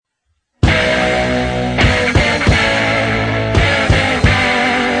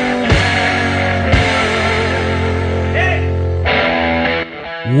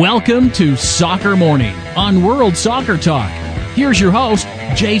Welcome to Soccer Morning on World Soccer Talk. Here's your host,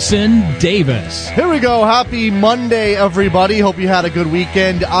 Jason Davis. Here we go. Happy Monday, everybody. Hope you had a good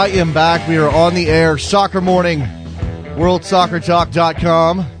weekend. I am back. We are on the air. Soccer Morning,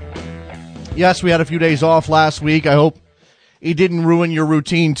 worldsoccertalk.com. Yes, we had a few days off last week. I hope it didn't ruin your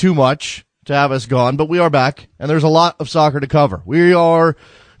routine too much to have us gone, but we are back, and there's a lot of soccer to cover. We are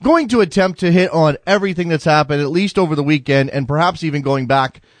going to attempt to hit on everything that's happened, at least over the weekend, and perhaps even going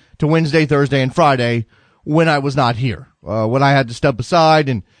back to Wednesday, Thursday, and Friday when I was not here, when I had to step aside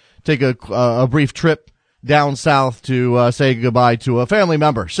and take a brief trip down south to say goodbye to a family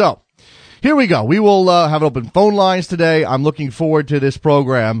member. So here we go. We will have open phone lines today. I'm looking forward to this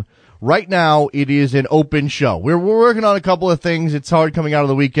program. Right now, it is an open show. We're working on a couple of things. It's hard coming out of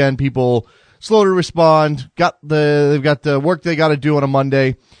the weekend. People slow to respond. They've got the work they got to do on a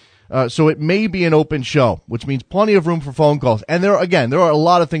Monday. So it may be an open show, which means plenty of room for phone calls. And there are a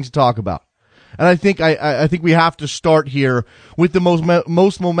lot of things to talk about. And I think we have to start here with the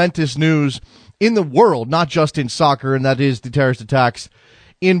most momentous news in the world, not just in soccer, and that is the terrorist attacks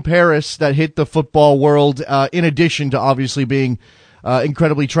in Paris that hit the football world, in addition to obviously being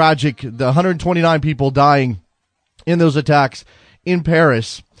incredibly tragic. The 129 people dying in those attacks in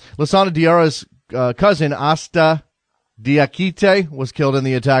Paris. Lassana Diarra's cousin, Asta Diakite, was killed in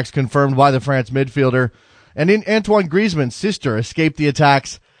the attacks, confirmed by the France midfielder. And Antoine Griezmann's sister escaped the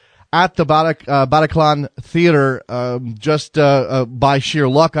attacks at the Bataclan Theater, just by sheer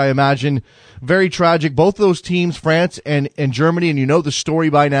luck, I imagine. Very tragic. Both of those teams, France and Germany, and you know the story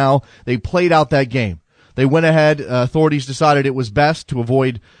by now, they played out that game. They went ahead. Authorities decided it was best to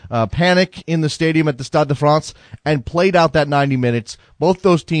avoid panic in the stadium at the Stade de France and played out that 90 minutes. Both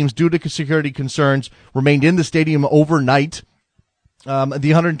those teams, due to security concerns, remained in the stadium overnight. The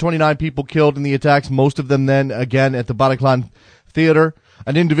 129 people killed in the attacks, most of them then, again, at the Bataclan Theater.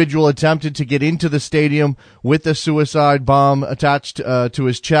 An individual attempted to get into the stadium with a suicide bomb attached to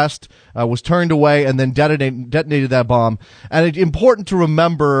his chest, was turned away, and then detonated that bomb. And it's important to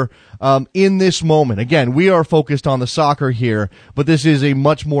remember in this moment, again, we are focused on the soccer here, but this is a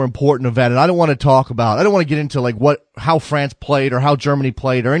much more important event. And I don't want to get into like how France played or how Germany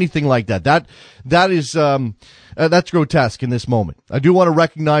played or anything like that. That's grotesque in this moment. I do want to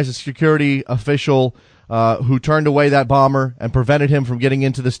recognize a security official who turned away that bomber and prevented him from getting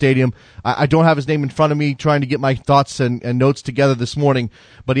into the stadium. I don't have his name in front of me, trying to get my thoughts and notes together this morning,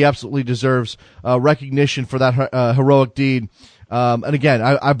 but he absolutely deserves recognition for that heroic deed. And again,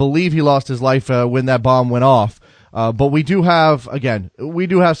 I believe he lost his life when that bomb went off. But we do have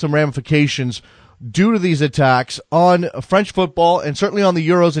some ramifications due to these attacks on French football and certainly on the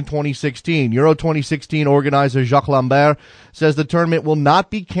Euros in 2016. Euro 2016 organizer Jacques Lambert says the tournament will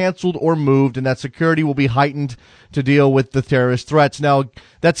not be canceled or moved and that security will be heightened to deal with the terrorist threats. Now,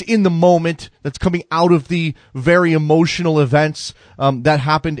 that's in the moment. That's coming out of the very emotional events that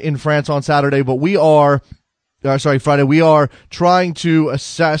happened in France on Saturday. But Friday. We are trying to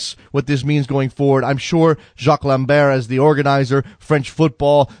assess what this means going forward. I'm sure Jacques Lambert, as the organizer, French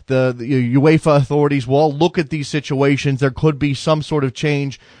football, the UEFA authorities will all look at these situations. There could be some sort of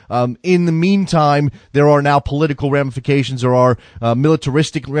change. In the meantime, there are now political ramifications. There are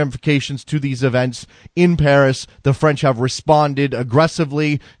militaristic ramifications to these events in Paris. The French have responded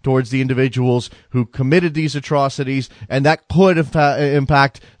aggressively towards the individuals who committed these atrocities, and that could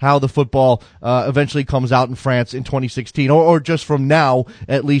impact how the football eventually comes out in France in 2016, or just from now,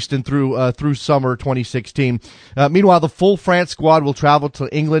 at least, and through summer 2016. Meanwhile, the full France squad will travel to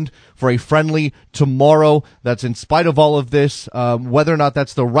England for a friendly tomorrow. That's in spite of all of this. Whether or not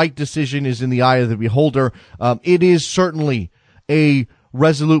that's the right decision is in the eye of the beholder. It is certainly a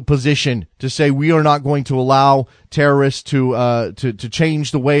resolute position to say we are not going to allow terrorists to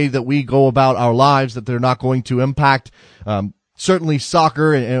change the way that we go about our lives, that they're not going to impact certainly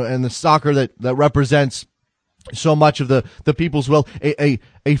soccer and the soccer that represents so much of the people's will, a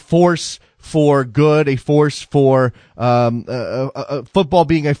force for good, a force for football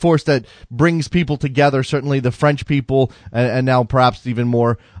being a force that brings people together, certainly the French people, and now perhaps even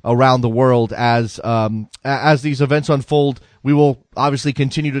more around the world. As these events unfold, we will obviously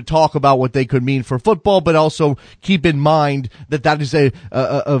continue to talk about what they could mean for football, but also keep in mind that is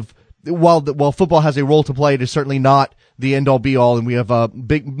while football has a role to play, it is certainly not the end all be all, and we have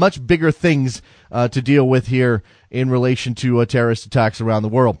much bigger things to deal with here in relation to terrorist attacks around the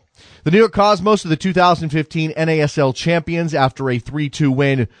world. The New York Cosmos are the 2015 NASL champions after a 3-2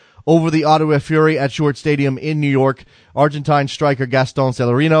 win over the Ottawa Fury at Short Stadium in New York. Argentine striker Gaston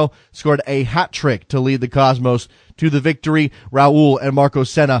Celerino scored a hat trick to lead the Cosmos to the victory. Raul and Marco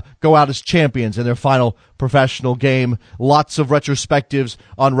Senna go out as champions in their final professional game. Lots of retrospectives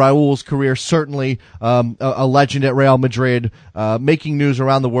on Raul's career, certainly a legend at Real Madrid, making news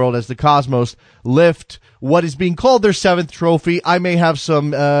around the world as the Cosmos lift what is being called their 7th trophy. I may have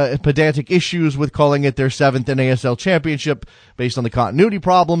some pedantic issues with calling it their 7th NASL championship based on the continuity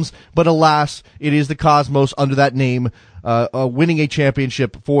problems, but alas, it is the Cosmos under that name winning a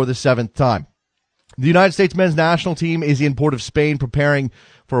championship for the 7th time. The United States men's national team is in Port of Spain preparing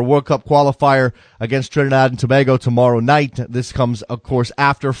for a World Cup qualifier against Trinidad and Tobago tomorrow night. This comes, of course,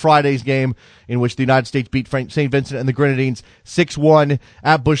 after Friday's game in which the United States beat St. Vincent and the Grenadines 6-1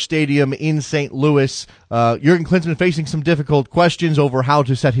 at Busch Stadium in St. Louis. Jurgen Klinsmann facing some difficult questions over how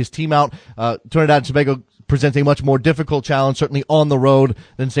to set his team out. Trinidad and Tobago presents a much more difficult challenge, certainly on the road,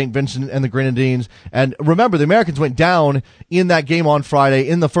 than St. Vincent and the Grenadines. And remember, the Americans went down in that game on Friday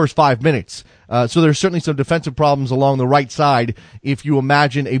in the first 5 minutes. So there's certainly some defensive problems along the right side if you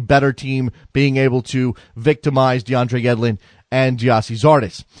imagine a better team being able to victimize DeAndre Yedlin and Gyasi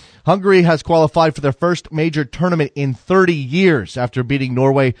Zardes. Hungary has qualified for their first major tournament in 30 years after beating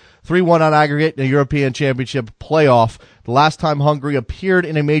Norway 3-1 on aggregate in a European Championship playoff. The last time Hungary appeared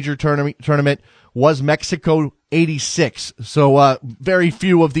in a major tournament was Mexico 86. So very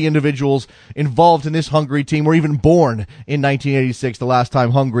few of the individuals involved in this Hungary team were even born in 1986, the last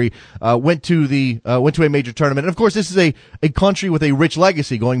time Hungary went to a major tournament. And of course, this is a country with a rich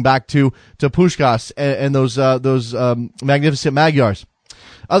legacy going back to Puskás and those magnificent Magyars.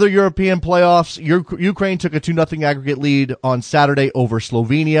 Other European playoffs, Ukraine took a 2-0 aggregate lead on Saturday over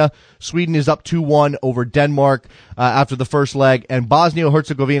Slovenia. Sweden is up 2-1 over Denmark after the first leg, and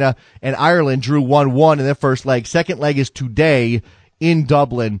Bosnia-Herzegovina and Ireland drew 1-1 in their first leg. Second leg is today in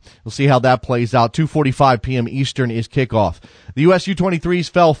Dublin. We'll see how that plays out. 2:45 p.m. Eastern is kickoff. The U.S. U23s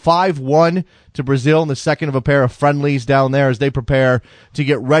fell 5-1 to Brazil in the second of a pair of friendlies down there as they prepare to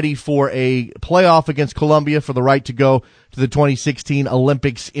get ready for a playoff against Colombia for the right to go to the 2016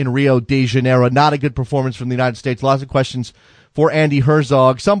 Olympics in Rio de Janeiro. Not a good performance from the United States. Lots of questions for Andy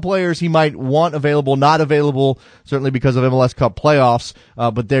Herzog. Some players he might want available, not available, certainly because of MLS Cup playoffs,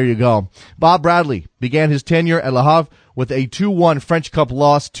 but there you go. Bob Bradley began his tenure at Le Havre with a 2-1 French Cup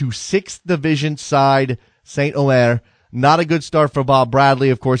loss to 6th Division side Saint-Omer. Not a good start for Bob Bradley.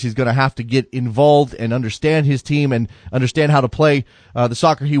 Of course, he's going to have to get involved and understand his team and understand how to play the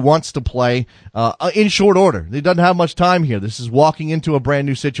soccer he wants to play in short order. He doesn't have much time here. This is walking into a brand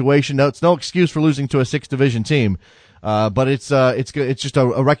new situation. No, it's no excuse for losing to a 6th Division team. But it's just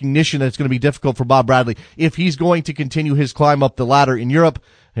a recognition that it's going to be difficult for Bob Bradley if he's going to continue his climb up the ladder in Europe,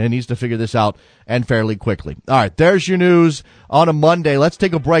 and needs to figure this out and fairly quickly. All right, there's your news on a Monday. Let's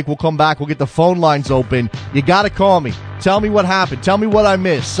take a break. We'll come back. We'll get the phone lines open. You got to call me. Tell me what happened. Tell me what I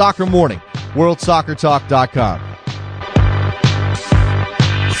missed. Soccer Morning, WorldSoccerTalk.com.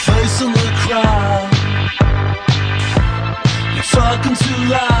 Face in the crowd, you're talking too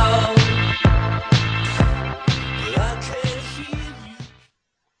loud.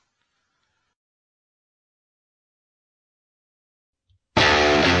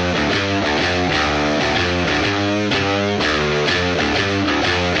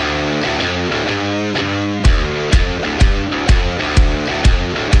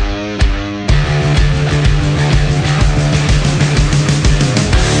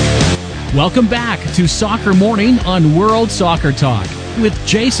 Welcome back to Soccer Morning on World Soccer Talk with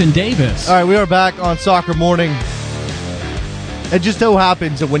Jason Davis. All right, we are back on Soccer Morning. It just so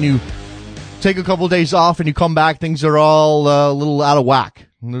happens that when you take a couple of days off and you come back, things are all a little out of whack.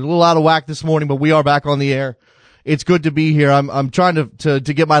 They're a little out of whack this morning, but we are back on the air. It's good to be here. I'm trying to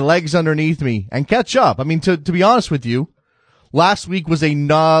get my legs underneath me and catch up. I mean, to be honest with you, last week was the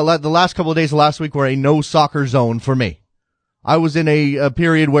last couple of days of last week were a no soccer zone for me. I was in a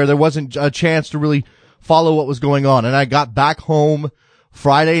period where there wasn't a chance to really follow what was going on. And I got back home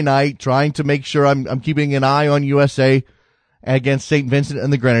Friday night trying to make sure I'm keeping an eye on USA against St. Vincent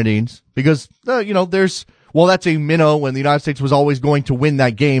and the Grenadines because, that's a minnow when the United States was always going to win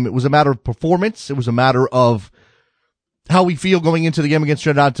that game. It was a matter of performance. It was a matter of how we feel going into the game against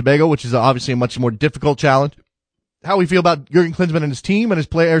Trinidad and Tobago, which is obviously a much more difficult challenge. How we feel about Jurgen Klinsmann and his team and his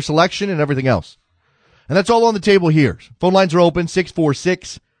player selection and everything else. And that's all on the table here. Phone lines are open,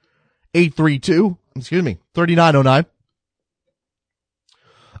 646-832-3909.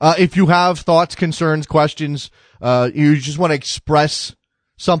 If you have thoughts, concerns, questions, you just want to express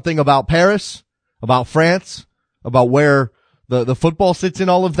something about Paris, about France, about where the football sits in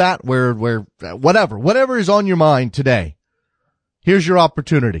all of that, where whatever is on your mind today, here's your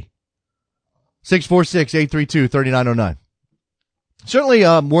opportunity. 646-832-3909.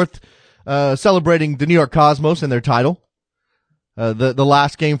 Certainly worth celebrating the New York Cosmos and their title. The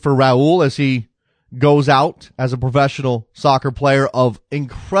last game for Raul as he goes out as a professional soccer player of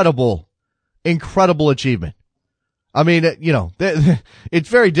incredible achievement. I mean, it's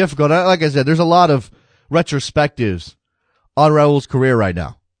very difficult. Like I said, there's a lot of retrospectives on Raul's career right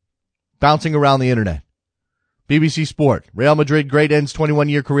now, bouncing around the internet. BBC Sport, Real Madrid great ends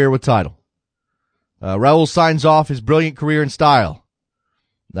 21-year career with title. Raul signs off his brilliant career in style.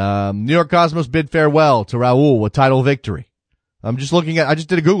 New York Cosmos bid farewell to Raul with title victory. I just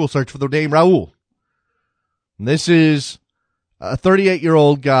did a Google search for the name Raul. And this is a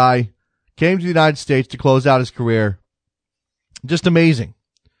 38-year-old guy, came to the United States to close out his career. Just amazing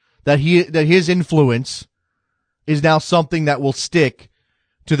that his influence is now something that will stick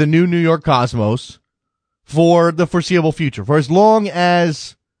to the New York Cosmos for the foreseeable future. For as long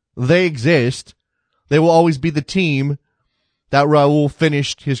as they exist, they will always be the team that Raul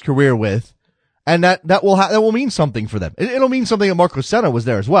finished his career with, and that will mean something for them. It'll mean something that Marco Senna was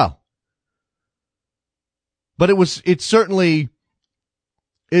there as well. But it's certainly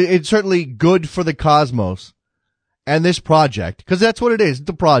good for the Cosmos and this project, because that's what it is. It's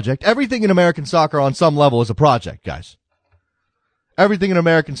a project. Everything in American soccer on some level is a project, guys. Everything in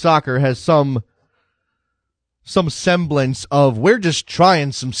American soccer has some semblance of, we're just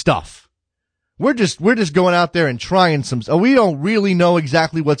trying some stuff. We're just going out there and trying some stuff. We don't really know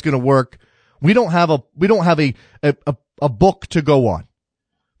exactly what's going to work. We don't have a book to go on.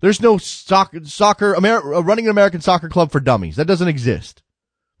 There's no running an American soccer club for dummies. That doesn't exist.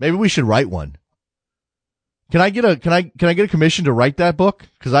 Maybe we should write one. Can I get a commission to write that book?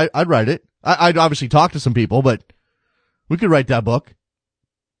 Because I'd write it. I'd obviously talk to some people, but we could write that book.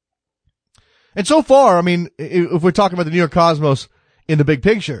 And so far, I mean, if we're talking about the New York Cosmos in the big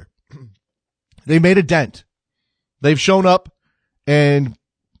picture, they made a dent. They've shown up and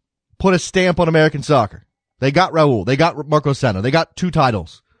put a stamp on American soccer. They got Raul. They got Marco Senna. They got 2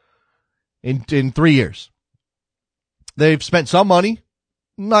 titles in 3 years. They've spent some money,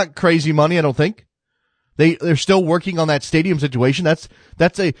 not crazy money, I don't think. They're still working on that stadium situation. That's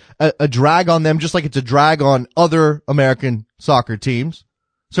a drag on them, just like it's a drag on other American soccer teams.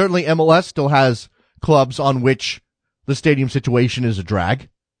 Certainly MLS still has clubs on which the stadium situation is a drag.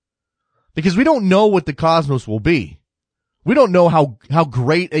 Because we don't know what the Cosmos will be. We don't know how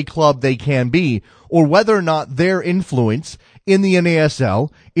great a club they can be, or whether or not their influence in the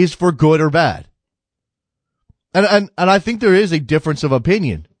NASL is for good or bad. And I think there is a difference of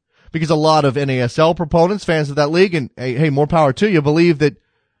opinion, because a lot of NASL proponents, fans of that league, and hey, more power to you, believe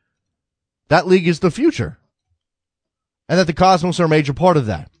that league is the future, and that the Cosmos are a major part of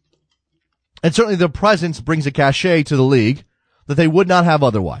that. And certainly their presence brings a cachet to the league that they would not have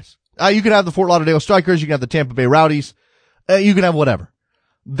otherwise. You could have the Fort Lauderdale Strikers, you can have the Tampa Bay Rowdies, you can have whatever.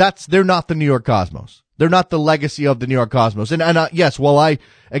 They're not the New York Cosmos. They're not the legacy of the New York Cosmos. And yes, while I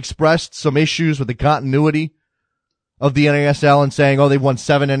expressed some issues with the continuity of the NASL and saying, they've won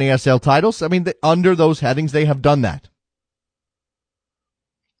 7 NASL titles, I mean, under those headings, they have done that.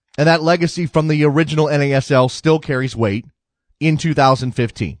 And that legacy from the original NASL still carries weight in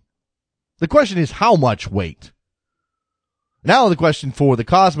 2015. The question is, how much weight? Now the question for the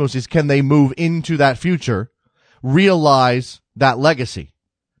Cosmos is, can they move into that future, realize that legacy?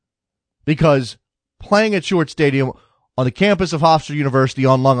 Because playing at Short Stadium on the campus of Hofstra University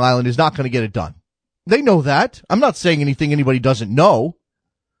on Long Island is not going to get it done. They know that. I'm not saying anything anybody doesn't know.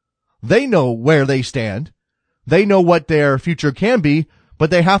 They know where they stand. They know what their future can be,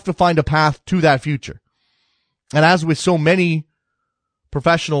 but they have to find a path to that future. And as with so many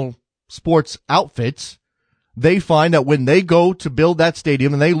professional sports outfits, they find that when they go to build that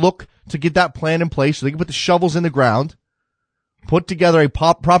stadium and they look to get that plan in place so they can put the shovels in the ground, put together a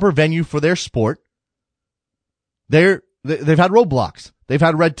proper venue for their sport, they've had roadblocks. They've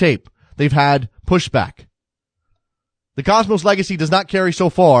had red tape. They've had pushback. The Cosmos legacy does not carry so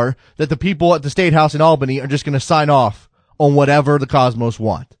far that the people at the State House in Albany are just going to sign off on whatever the Cosmos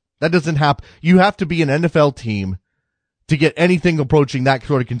want. That doesn't happen. You have to be an NFL team to get anything approaching that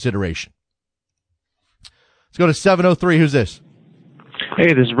sort of consideration. Let's go to 703. Who's this?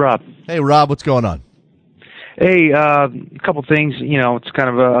 Hey, this is Rob. Hey, Rob, what's going on? Hey, a couple things. It's kind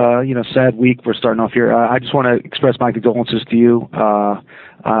of a sad week we're starting off here. I just want to express my condolences to you.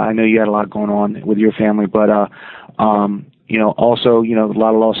 I know you had a lot going on with your family, but also, a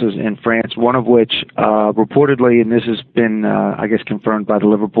lot of losses in France. One of which reportedly, and this has been, confirmed by the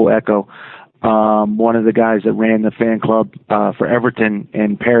Liverpool Echo, one of the guys that ran the fan club for Everton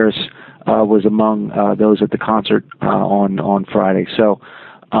in Paris was among those at the concert on Friday. So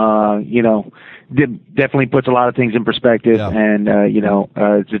definitely puts a lot of things in perspective. Yeah. And,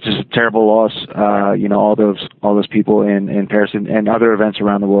 it's just a terrible loss, all those people in Paris and other events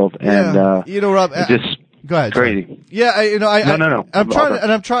around the world. And, Rob, it's just go ahead. crazy. Sorry. Yeah. No. I'm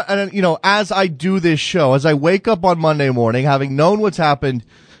trying, as I do this show, as I wake up on Monday morning, having known what's happened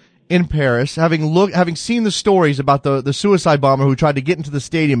in Paris, having seen the stories about the suicide bomber who tried to get into the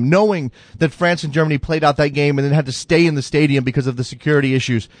stadium, knowing that France and Germany played out that game and then had to stay in the stadium because of the security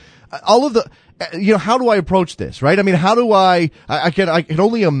issues. All of the, how do I approach this, right? I mean, how do I can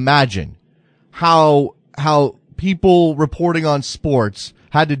only imagine how people reporting on sports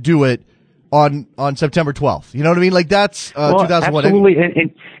had to do it on September 12th. You know what I mean? Like that's 2001. Absolutely.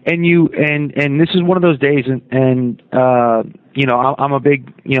 And this is one of those days and I'm a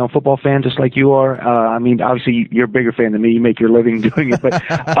big, football fan just like you are. I mean, obviously you're a bigger fan than me. You make your living doing it, but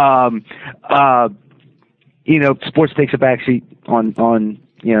sports takes a backseat on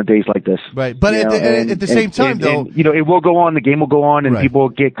days like this. Right. But at the same time, though, it will go on. The game will go on, and people will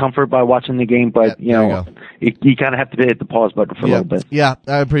get comfort by watching the game. But you kind of have to hit the pause button for a little bit. Yeah,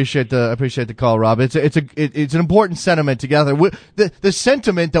 I appreciate the call, Rob. It's an important sentiment together. The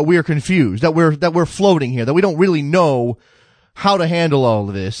sentiment that we're confused, that we're floating here, that we don't really know how to handle all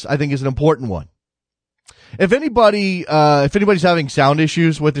of this, I think is an important one. If anybody's having sound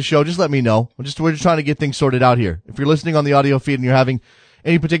issues with the show, just let me know. We're just trying to get things sorted out here. If you're listening on the audio feed and you're having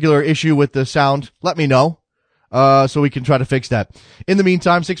any particular issue with the sound, let me know, so we can try to fix that. In the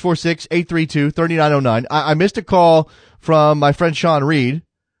meantime, 646-832-3909. I missed a call from my friend Sean Reed,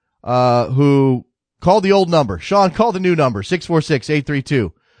 who called the old number. Sean, call the new number,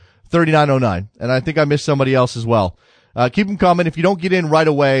 646-832-3909. And I think I missed somebody else as well. Keep them coming. If you don't get in right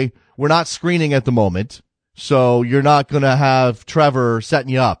away, we're not screening at the moment, so you're not going to have Trevor setting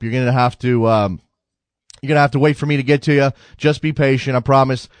you up. You're going to have to wait for me to get to you. Just be patient. I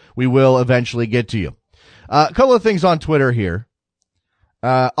promise we will eventually get to you. A couple of things on Twitter here.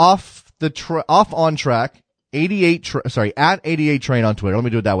 Off on track, at 88 train on Twitter. Let me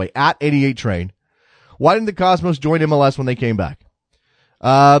do it that way. At 88 train. Why didn't the Cosmos join MLS when they came back?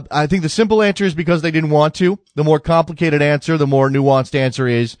 I think the simple answer is because they didn't want to. The more complicated answer, the more nuanced answer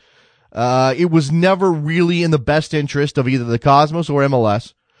is, it was never really in the best interest of either the Cosmos or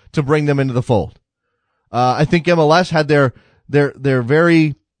MLS to bring them into the fold. I think MLS had their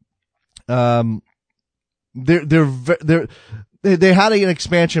very, they had an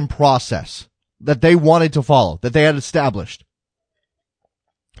expansion process that they wanted to follow, that they had established.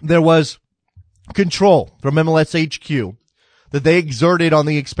 There was control from MLS HQ that they exerted on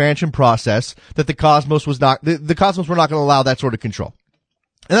the expansion process that the Cosmos was not, the Cosmos were not going to allow that sort of control.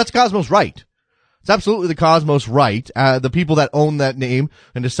 And that's Cosmos right. It's absolutely the Cosmos right. The people that own that name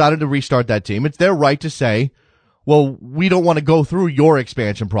and decided to restart that team, it's their right to say, well, we don't want to go through your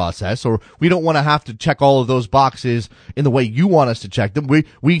expansion process, or we don't want to have to check all of those boxes in the way you want us to check them.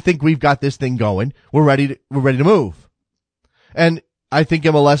 We think we've got this thing going. We're ready to move. And I think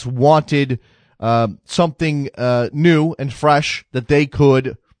MLS wanted something new and fresh that they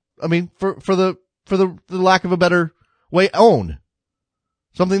could, I mean, for the lack of a better way, own.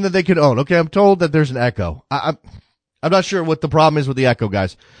 Something that they could own. Okay, I'm told that there's an echo. I'm not sure what the problem is with the echo,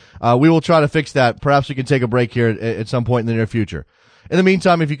 guys. We will try to fix that. Perhaps we can take a break here at some point in the near future. In the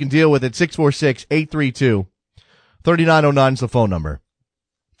meantime, if you can deal with it, 646-832-3909 is the phone number.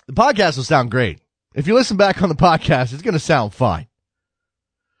 The podcast will sound great. If you listen back on the podcast, it's going to sound fine.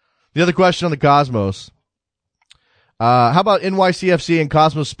 The other question on the Cosmos, how about NYCFC and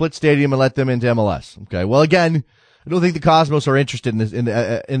Cosmos split stadium and let them into MLS? Okay, well, again, I don't think the Cosmos are interested in this, in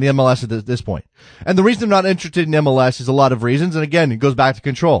the MLS at this point. And the reason they're not interested in MLS is a lot of reasons. And again, it goes back to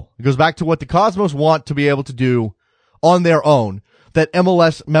control. It goes back to what the Cosmos want to be able to do on their own that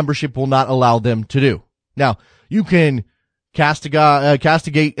MLS membership will not allow them to do. Now, you can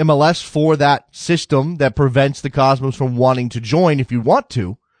castigate MLS for that system that prevents the Cosmos from wanting to join if you want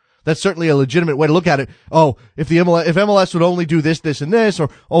to. That's certainly a legitimate way to look at it. Oh, if MLS would only do this, and this, or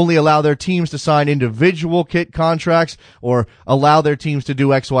only allow their teams to sign individual kit contracts, or allow their teams to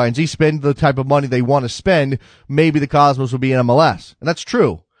do X, Y, and Z, spend the type of money they want to spend, maybe the Cosmos would be in MLS. And that's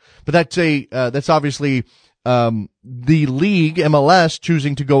true. But that's obviously, the league, MLS,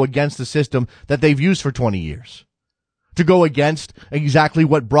 choosing to go against the system that they've used for 20 years. To go against exactly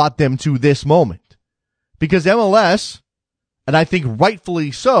what brought them to this moment. Because MLS, and I think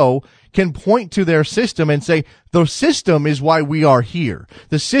rightfully so, can point to their system and say, the system is why we are here.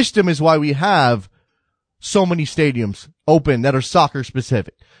 The system is why we have so many stadiums open that are soccer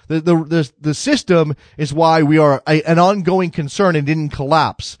specific. The system is why we are an ongoing concern and didn't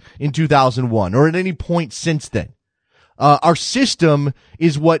collapse in 2001 or at any point since then. Our system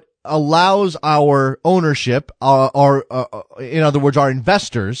is what allows our ownership, in other words, our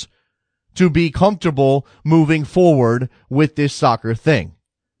investors, to be comfortable moving forward with this soccer thing.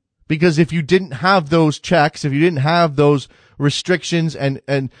 Because if you didn't have those checks, if you didn't have those restrictions and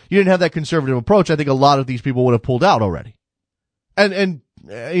you didn't have that conservative approach, I think a lot of these people would have pulled out already. And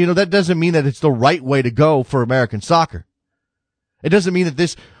that doesn't mean that it's the right way to go for American soccer. It doesn't mean that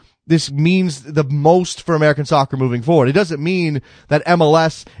this means the most for American soccer moving forward. It doesn't mean that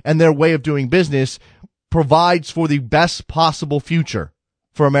MLS and their way of doing business provides for the best possible future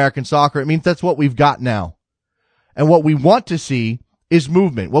for American soccer. It means that's what we've got now. And what we want to see is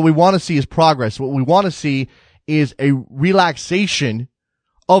movement. What we want to see is progress. What we want to see is a relaxation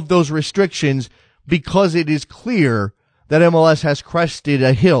of those restrictions, because it is clear that MLS has crested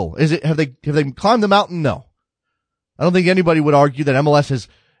a hill. Have they climbed the mountain? No. I don't think anybody would argue that MLS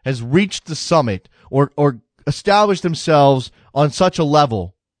has reached the summit or established themselves on such a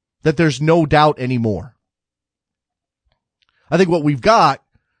level that there's no doubt anymore. I think what we've got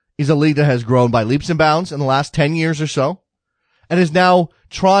is a league that has grown by leaps and bounds in the last 10 years or so, and is now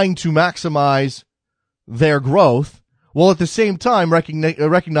trying to maximize their growth while at the same time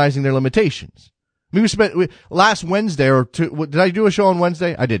recognizing their limitations. I mean, last Wednesday, did I do a show on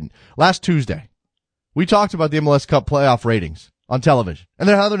Wednesday? I didn't. Last Tuesday, we talked about the MLS Cup playoff ratings on television, and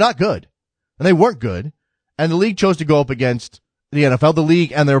they're not good, and they weren't good, and the league chose to go up against the NFL. The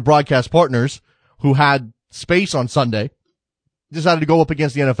league and their broadcast partners, who had space on Sunday, decided to go up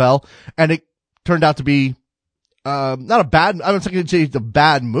against the NFL, and it turned out to be not a bad, I don't think it's a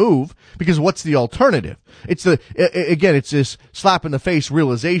bad move, because what's the alternative? It's it's this slap in the face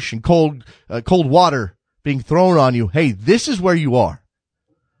realization, cold water being thrown on you. Hey, this is where you are.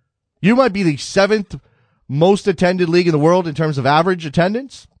 You might be the 7th most attended league in the world in terms of average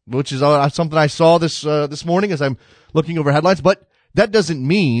attendance, which is something I saw this morning as I'm looking over headlines, but that doesn't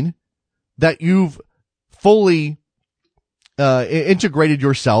mean that you've fully integrated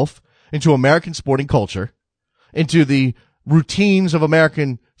yourself into American sporting culture, into the routines of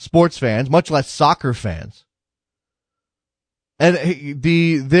sports fans, much less soccer fans. And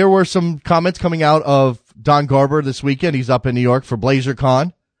there were some comments coming out of Don Garber this weekend. He's up in New York for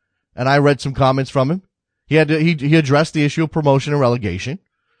BlazerCon, and I read some comments from him. He addressed the issue of promotion and relegation.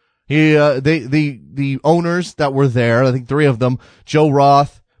 The owners that were there, I think 3 of them, Joe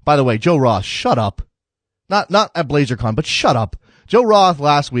Roth. By the way, Joe Roth, shut up. Not at BlazerCon, but shut up. Joe Roth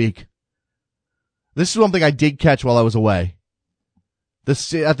last week. This is one thing I did catch while I was away.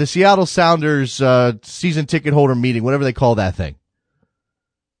 At the Seattle Sounders season ticket holder meeting, whatever they call that thing,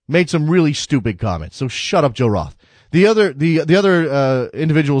 made some really stupid comments. So shut up, Joe Roth. The other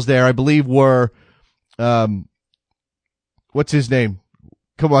individuals there, I believe, were what's his name?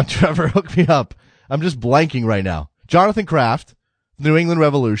 Come on, Trevor, hook me up. I'm just blanking right now. Jonathan Kraft, New England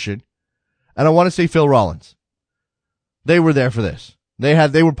Revolution, and I want to say Phil Rollins. They were there for this.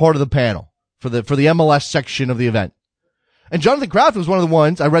 They were part of the panel for the MLS section of the event. And Jonathan Kraft was one of the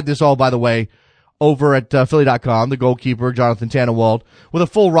ones, I read this all, by the way, over at Philly.com, the goalkeeper, Jonathan Tannenwald, with a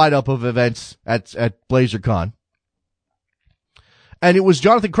full write-up of events at BlazerCon. And it was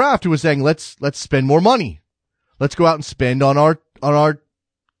Jonathan Kraft who was saying, let's spend more money. Let's go out and spend on our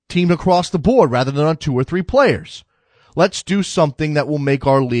team across the board rather than on 2 or 3 players. Let's do something that will make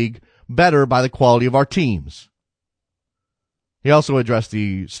our league better by the quality of our teams. He also addressed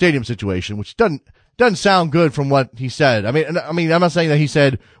the stadium situation, which doesn't sound good from what he said. I mean, I'm not saying that he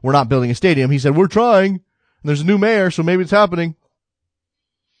said we're not building a stadium. He said we're trying, and there's a new mayor, so maybe it's happening.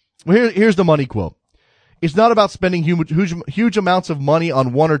 Well, here's the money quote. It's not about spending huge amounts of money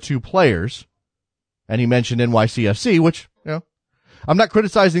on 1 or 2 players. And he mentioned NYCFC, which, I'm not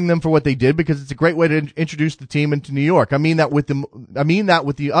criticizing them for what they did, because it's a great way to introduce the team into New York. I mean that with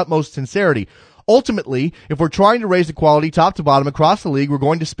the utmost sincerity. Ultimately, if we're trying to raise the quality top to bottom across the league, we're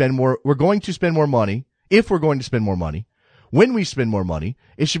going to spend more money. If we're going to spend more money, when we spend more money,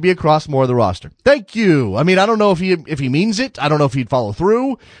 it should be across more of the roster. Thank you. I mean, I don't know if he means it. I don't know if he'd follow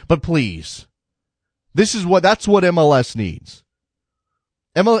through, but please. That's what MLS needs.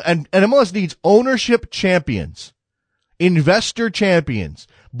 MLS needs ownership champions, investor champions,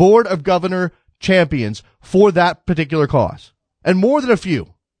 board of governor champions for that particular cause. And more than a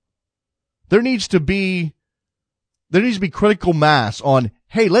few. There needs to be critical mass on,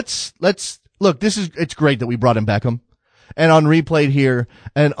 hey, let's look, it's great that we brought in Beckham and Henry played here,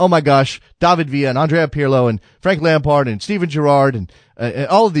 and oh my gosh, David Villa and Andrea Pirlo and Frank Lampard and Steven Gerrard and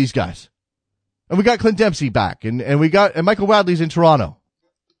all of these guys. And we got Clint Dempsey back, and Michael Wadley's in Toronto.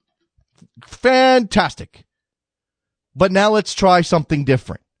 Fantastic. But now let's try something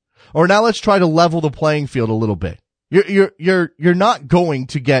different. Or now let's try to level the playing field a little bit. You're not going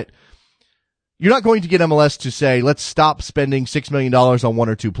to get MLS to say, let's stop spending $6 million on one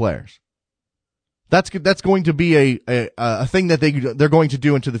or two players. That's going to be a thing that they're going to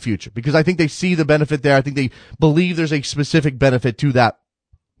do into the future, because I think they see the benefit there. I think they believe there's a specific benefit to that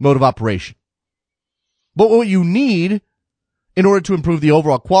mode of operation. But what you need in order to improve the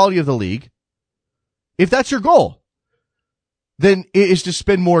overall quality of the league, if that's your goal, then it is to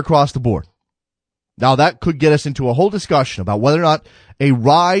spend more across the board. Now, that could get us into a whole discussion about whether or not a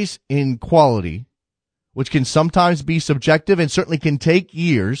rise in quality, which can sometimes be subjective and certainly can take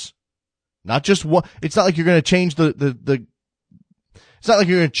years, not just one. It's not like you're going to change it's not like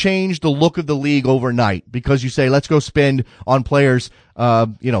you're going to change the look of the league overnight because you say, let's go spend on players,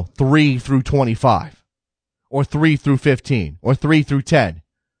 3 through 25 or 3 through 15 or 3 through 10.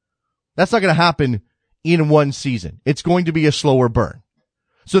 That's not going to happen in one season. It's going to be a slower burn.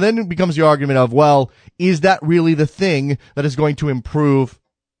 So then it becomes the argument of, well, is that really the thing that is going to improve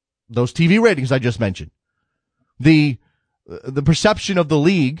those TV ratings I just mentioned? The perception of the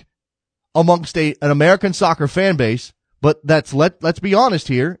league amongst an American soccer fan base, but let's be honest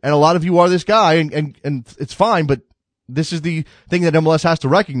here, and a lot of you are this guy, and it's fine, but this is the thing that MLS has to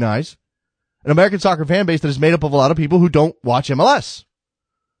recognize. An American soccer fan base that is made up of a lot of people who don't watch MLS.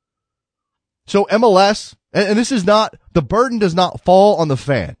 So MLS, and this is not, the burden does not fall on the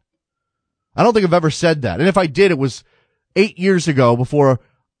fan. I don't think I've ever said that. And if I did, it was 8 years ago before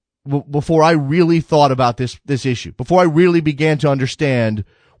I really thought about this issue, before I really began to understand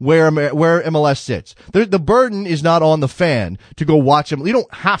where MLS sits. The burden is not on the fan to go watch MLS. You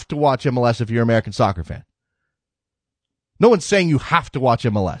don't have to watch MLS if you're an American soccer fan. No one's saying you have to watch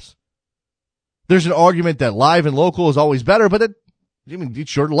MLS. There's an argument that live and local is always better, but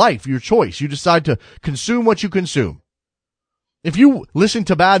it's your life, your choice. You decide to consume what you consume. If you listen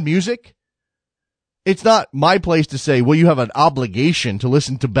to bad music, it's not my place to say, well, you have an obligation to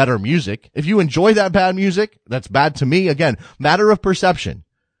listen to better music. If you enjoy that bad music, that's bad to me. Again, matter of perception,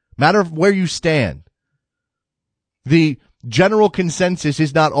 matter of where you stand. The general consensus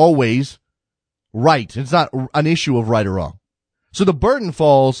is not always right. It's not an issue of right or wrong. So the burden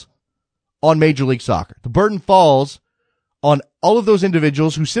falls on Major League Soccer. The burden falls on all of those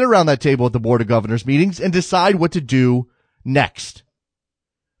individuals who sit around that table at the Board of Governors meetings and decide what to do next.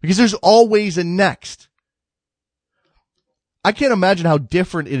 Because there's always a next. I can't imagine how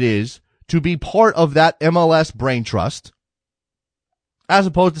different it is to be part of that MLS brain trust as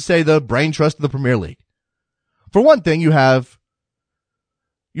opposed to, say, the brain trust of the Premier League. For one thing, you have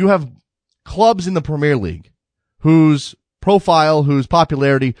clubs in the Premier League whose profile, whose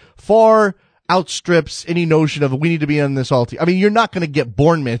popularity far outstrips any notion of we need to be on this all team. I mean, you're not going to get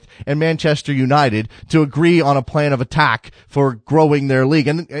Bournemouth and Manchester United to agree on a plan of attack for growing their league.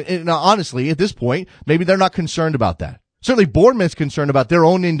 And honestly, at this point, maybe they're not concerned about that. Certainly Bournemouth's concerned about their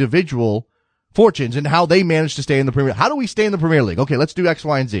own individual fortunes and how they manage to stay in the Premier League. How do we stay in the Premier League? Okay, let's do X,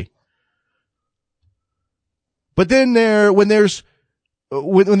 Y, and Z. But then when there's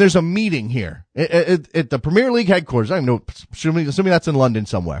a meeting here at the Premier League headquarters, I don't know, assuming that's in London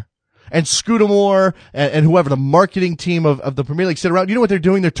somewhere, and Scudamore and whoever the marketing team of the Premier League sit around, you know what they're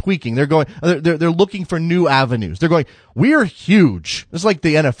doing? They're tweaking. They're looking for new avenues. They're going, we're huge. It's like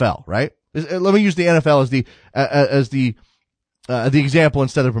the NFL, right? Let me use the NFL as the example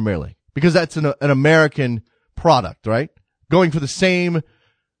instead of Premier League, because that's an American product, right? Going for the same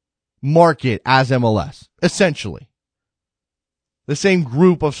market as MLS, essentially. The same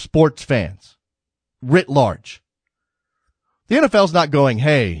group of sports fans, writ large. The NFL's not going,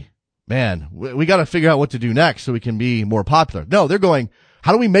 hey, man, we got to figure out what to do next so we can be more popular. No, they're going,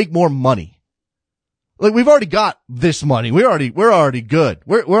 how do we make more money? Like, we've already got this money. We're already good.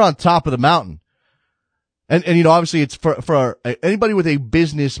 We're on top of the mountain. And obviously it's for anybody with a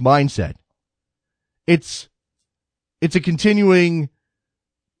business mindset. It's a continuing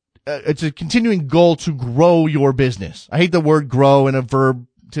goal to grow your business. I hate the word grow in a verb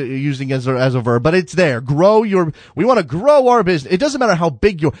using as a verb, but it's there. We want to grow our business. It doesn't matter how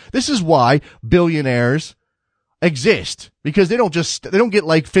big this is why billionaires exist, because they don't get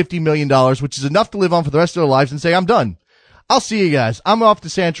like $50 million, which is enough to live on for the rest of their lives, and say, I'm done. I'll see you guys. I'm off to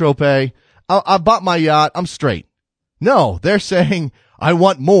Saint Tropez. I bought my yacht. I'm straight. No, they're saying, I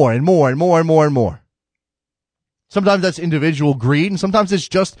want more and more and more and more and more. Sometimes that's individual greed, and sometimes it's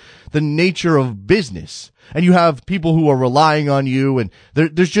just the nature of business. And you have people who are relying on you, and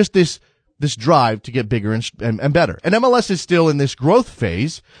there's just this drive to get bigger and better. And MLS is still in this growth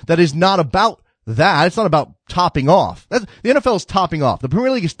phase that is not about that. It's not about topping off. The NFL is topping off. The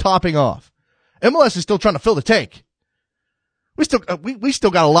Premier League is topping off. MLS is still trying to fill the tank. We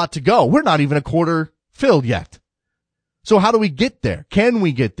still got a lot to go. We're not even a quarter filled yet. So how do we get there? Can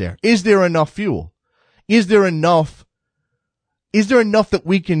we get there? Is there enough fuel? Is there enough that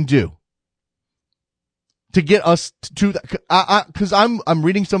we can do to get us to that? Because I'm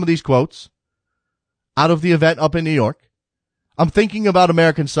reading some of these quotes out of the event up in New York. I'm thinking about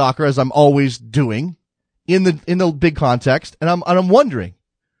American soccer, as I'm always doing in the big context, and I'm wondering,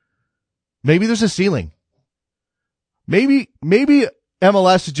 maybe there's a ceiling. Maybe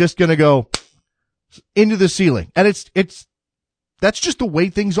MLS is just going to go into the ceiling, and that's just the way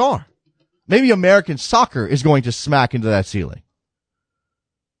things are. Maybe American soccer is going to smack into that ceiling.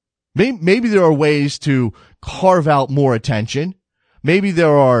 Maybe there are ways to carve out more attention. Maybe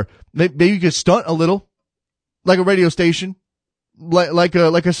you could stunt a little, like a radio station, like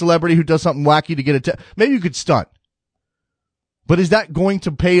a celebrity who does something wacky to get attention. Maybe you could stunt. But is that going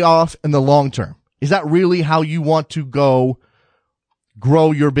to pay off in the long term? Is that really how you want to go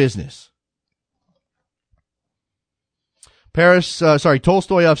grow your business?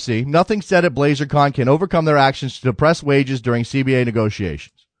 Tolstoy FC. Nothing said at BlazerCon can overcome their actions to depress wages during CBA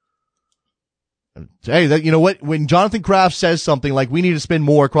negotiations. Hey, you know what? When Jonathan Kraft says something like we need to spend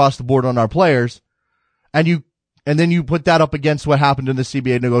more across the board on our players, and then you put that up against what happened in the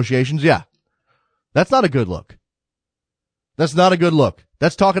CBA negotiations, yeah, that's not a good look. That's not a good look.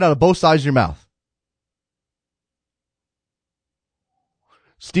 That's talking out of both sides of your mouth.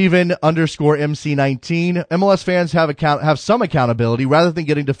 Steven_MC19. MLS fans have some accountability. Rather than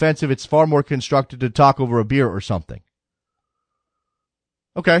getting defensive, it's far more constructive to talk over a beer or something.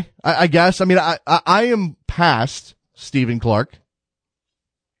 Okay, I guess. I mean, I am past Stephen Clark.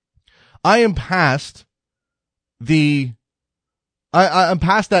 I am past I'm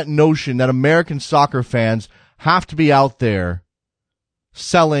past that notion that American soccer fans have to be out there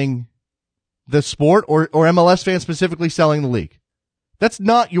selling the sport, or MLS fans specifically selling the league. That's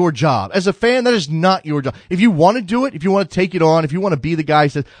not your job. As a fan, that is not your job. If you want to do it, if you want to take it on, if you want to be the guy who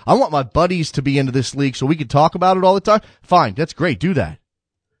says, I want my buddies to be into this league so we can talk about it all the time, fine, that's great, do that.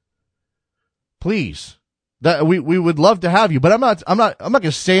 Please. We would love to have you, but I'm not going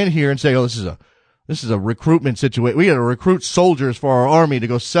to stand here and say, oh, this is a recruitment situation. We got to recruit soldiers for our army to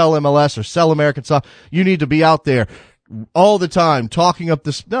go sell MLS or sell American soccer. You need to be out there all the time talking up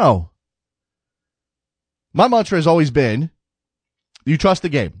this. No. My mantra has always been, you trust the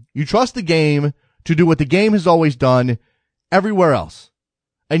game. You trust the game to do what the game has always done everywhere else.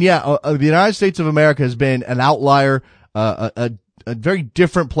 And yeah, the United States of America has been an outlier, a very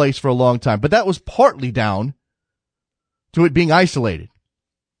different place for a long time. But that was partly down to it being isolated.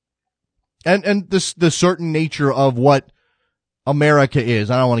 And the certain nature of what America is.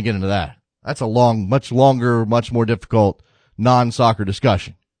 I don't want to get into that. That's a much longer, much more difficult non-soccer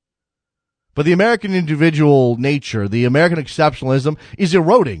discussion. But the American individual nature, the American exceptionalism is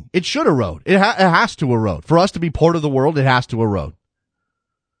eroding. It should erode. It has to erode. For us to be part of the world, it has to erode.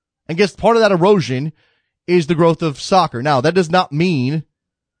 And guess part of that erosion is the growth of soccer. Now, that does not mean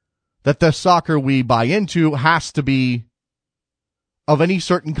that the soccer we buy into has to be of any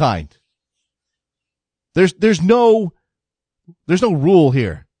certain kind. There's no rule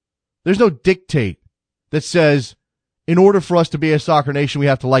here. There's no dictate that says in order for us to be a soccer nation, we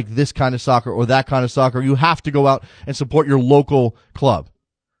have to like this kind of soccer or that kind of soccer. You have to go out and support your local club.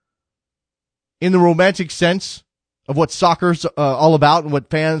 In the romantic sense of what soccer's all about and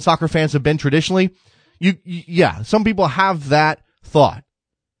what soccer fans have been traditionally, yeah, some people have that thought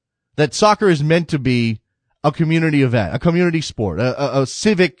that soccer is meant to be a community event, a community sport,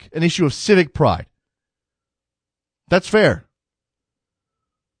 an issue of civic pride. That's fair.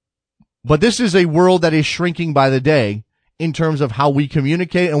 But this is a world that is shrinking by the day in terms of how we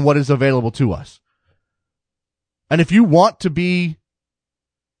communicate and what is available to us. And if you want to be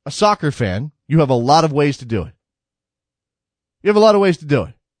a soccer fan, you have a lot of ways to do it. You have a lot of ways to do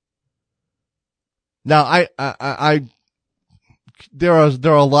it. Now, there are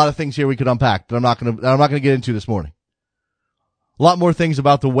a lot of things here we could unpack that I'm not going to get into this morning. A lot more things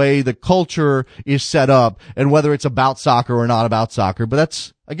about the way the culture is set up and whether it's about soccer or not about soccer. But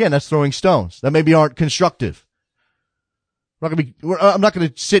that's throwing stones that maybe aren't constructive. I'm not going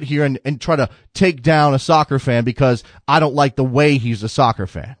to sit here and try to take down a soccer fan because I don't like the way he's a soccer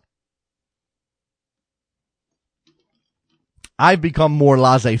fan. I've become more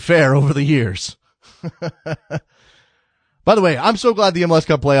laissez-faire over the years. By the way, I'm so glad the MLS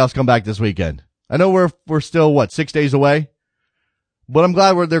Cup playoffs come back this weekend. I know we're still 6 days away, but I'm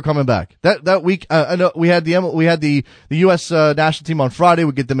glad they're coming back. That week, I know we had the U.S. national team on Friday.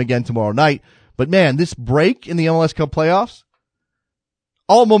 We get them again tomorrow night. But man, this break in the MLS Cup playoffs,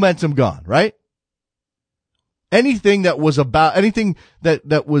 all momentum gone, right? Anything that was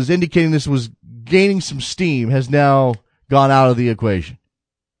indicating this was gaining some steam has now gone out of the equation.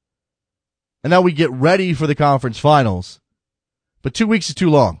 And now we get ready for the conference finals. But 2 weeks is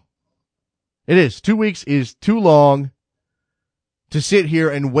too long. It is. 2 weeks is too long to sit here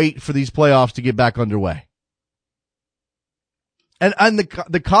and wait for these playoffs to get back underway. And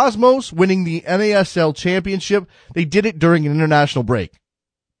the Cosmos winning the NASL championship, they did it during an international break.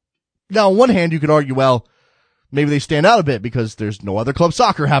 Now, on one hand, you could argue, well, maybe they stand out a bit because there's no other club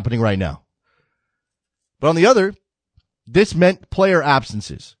soccer happening right now. But on the other, this meant player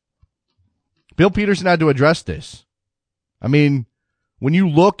absences. Bill Peterson had to address this. I mean, when you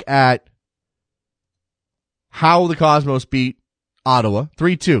look at how the Cosmos beat Ottawa,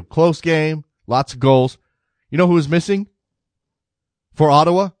 3-2, close game, lots of goals. You know who was missing for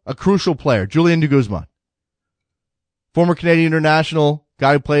Ottawa? A crucial player, Julian de Guzman. Former Canadian international,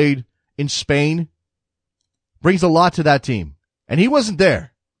 guy who played in Spain, brings a lot to that team. And he wasn't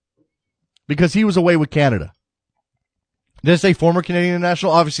there because he was away with Canada. Did I say former Canadian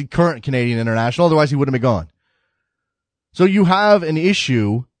international? Obviously current Canadian international, otherwise he wouldn't have gone. So you have an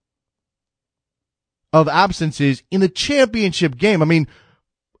issue of absences in the championship game. I mean,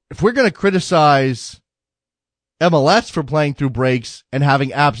 if we're going to criticize MLS for playing through breaks and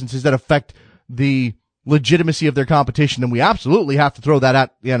having absences that affect the legitimacy of their competition, then we absolutely have to throw that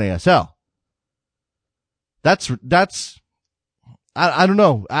at the NASL. I don't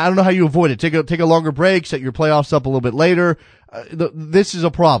know. I don't know how you avoid it. Take a longer break, set your playoffs up a little bit later. This is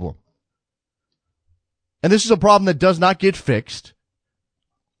a problem. And this is a problem that does not get fixed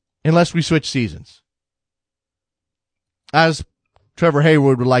unless we switch seasons, as Trevor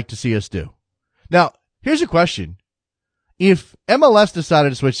Hayward would like to see us do. Now, here's a question. If MLS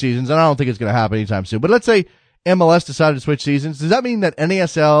decided to switch seasons, and I don't think it's going to happen anytime soon, but let's say MLS decided to switch seasons, does that mean that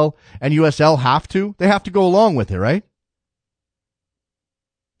NASL and USL have to? They have to go along with it, right?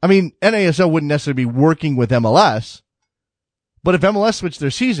 I mean, NASL wouldn't necessarily be working with MLS, but if MLS switched their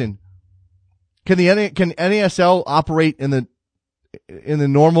season, can NASL operate in the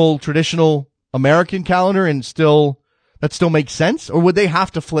normal traditional American calendar and that still makes sense? Or would they have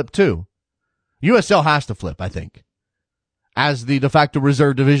to flip too? USL has to flip, I think. As the de facto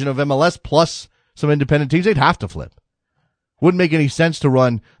reserve division of MLS plus some independent teams, they'd have to flip. Wouldn't make any sense to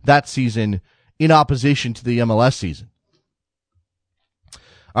run that season in opposition to the MLS season.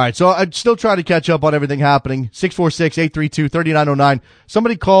 All right, so I'm still trying to catch up on everything happening. 646-832-3909.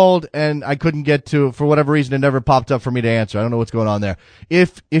 Somebody called and I couldn't get to, for whatever reason, it never popped up for me to answer. I don't know what's going on there.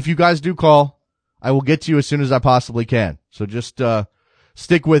 If you guys do call, I will get to you as soon as I possibly can. So just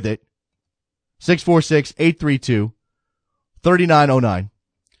stick with it. 646-832-3909.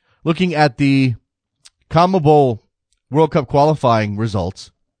 Looking at the CONMEBOL World Cup qualifying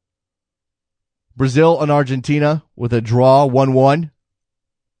results. Brazil and Argentina with a draw, 1-1.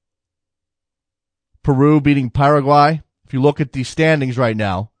 Peru beating Paraguay. If you look at the standings right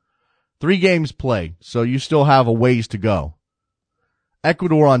now, 3 games played, so you still have a ways to go.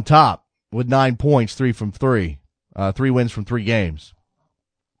 Ecuador on top with 9 points, 3 from 3. 3 wins from 3 games.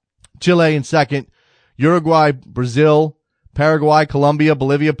 Chile in second. Uruguay, Brazil, Paraguay, Colombia,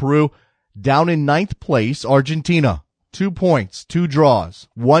 Bolivia, Peru. Down in 9th place, Argentina. 2 points, 2 draws,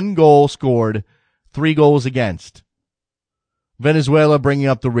 1 goal scored, 3 goals against. Venezuela bringing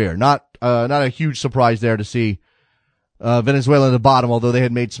up the rear. Not a huge surprise there to see Venezuela in the bottom, although they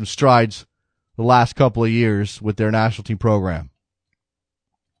had made some strides the last couple of years with their national team program.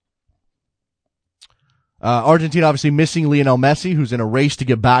 Argentina obviously missing Lionel Messi, who's in a race to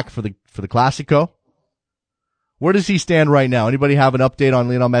get back for the Clásico. Where does he stand right now? Anybody have an update on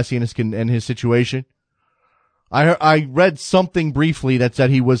Lionel Messi and his situation? I read something briefly that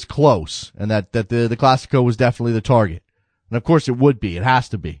said he was close and that the Clásico was definitely the target. And of course it would be. It has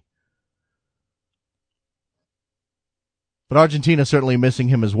to be. But Argentina certainly missing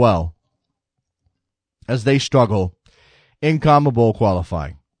him as well as they struggle in CONMEBOL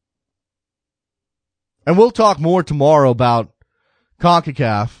qualifying. And we'll talk more tomorrow about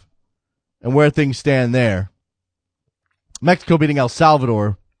CONCACAF and where things stand there. Mexico beating El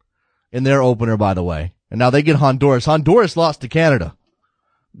Salvador in their opener, by the way. And now they get Honduras. Honduras lost to Canada.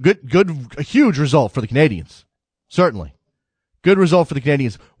 A huge result for the Canadians. Certainly. Good result for the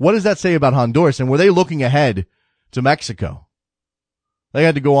Canadians. What does that say about Honduras? And were they looking ahead to Mexico? They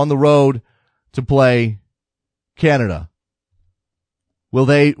had to go on the road to play Canada. Will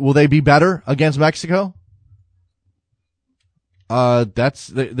they be better against Mexico? They're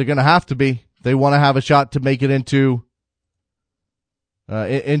going to have to be. They want to have a shot to make it into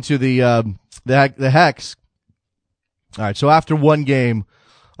the Hex. All right. So after one game,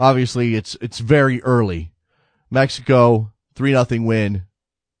 obviously it's very early. Mexico 3-0 win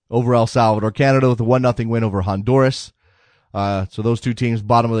over El Salvador. Canada with a 1-0 win over Honduras. So those two teams,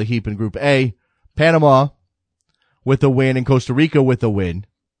 bottom of the heap in Group A. Panama with a win and Costa Rica with a win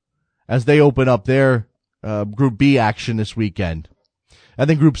as they open up their Group B action this weekend. And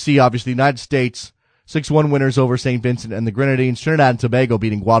then Group C, obviously, United States, 6-1 winners over St. Vincent and the Grenadines. Trinidad and Tobago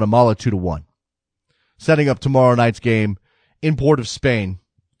beating Guatemala 2-1. Setting up tomorrow night's game in Port of Spain,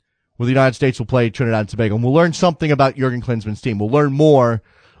 where the United States will play Trinidad and Tobago. And we'll learn something about Jurgen Klinsmann's team. We'll learn more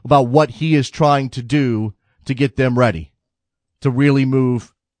about what he is trying to do to get them ready to really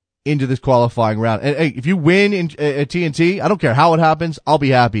move into this qualifying round. And hey, if you win at TNT, I don't care how it happens, I'll be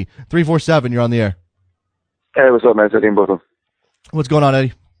happy. 347, you're on the air. Hey, what's up, man? It's Eddie in Brooklyn. What's going on,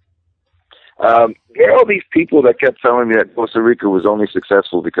 Eddie? There are all these people that kept telling me that Costa Rica was only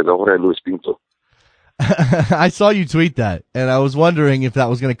successful because of Jorge Luis Pinto. I saw you tweet that, and I was wondering if that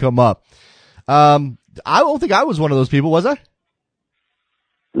was going to come up. I don't think I was one of those people, was I?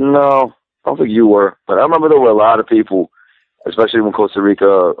 No, I don't think you were. But I remember there were a lot of people, especially when Costa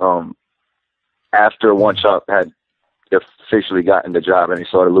Rica, after One Chop had officially gotten the job and they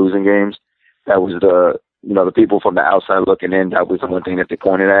started losing games, that was the people from the outside looking in, that was the one thing that they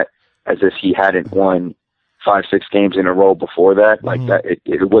pointed at, as if he hadn't won 5-6 games in a row before that. Like that,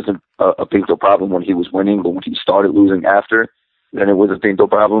 it wasn't a Pinto problem when he was winning, but when he started losing after, then it was a Pinto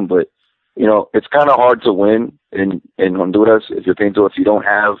problem. But, it's kind of hard to win in Honduras if you're Pinto, if you don't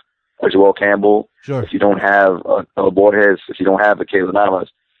have a Joel Campbell, sure, if you don't have a Borges, if you don't have a Keylor Navas.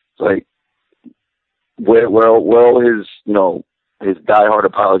 It's like, where his, his diehard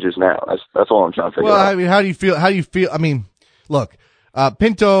apologists now? That's all I'm trying to figure out. Well, I mean, how do you feel? I mean, look,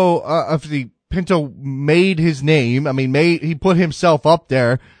 Pinto made his name. I mean, he put himself up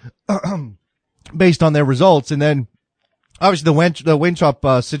there based on their results, and then obviously the Winthrop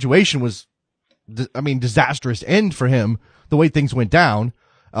situation was, disastrous end for him. The way things went down.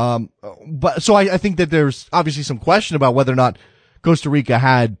 But so I think that there's obviously some question about whether or not Costa Rica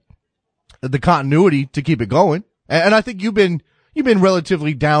had the continuity to keep it going, and I think you've been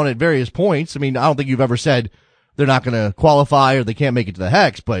relatively down at various points. I mean, I don't think you've ever said they're not going to qualify or they can't make it to the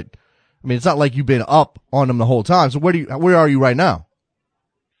Hex, but I mean, it's not like you've been up on them the whole time. So where are you right now?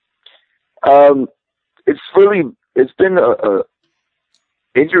 It's been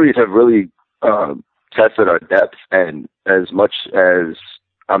injuries have really tested our depth, and as much as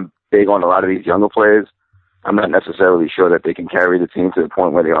I'm big on a lot of these younger players, I'm not necessarily sure that they can carry the team to the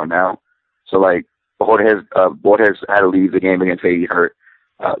point where they are now. So like, Borges had to leave the game against Haiti hurt.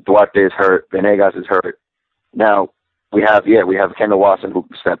 Duarte is hurt. Venegas is hurt. Now we have Kendall Watson who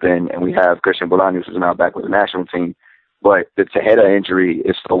can step in, and we have Christian Bolaños who's now back with the national team. But the Tejeda injury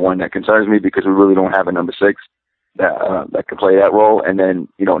is the one that concerns me because we really don't have a number 6 that can play that role. And then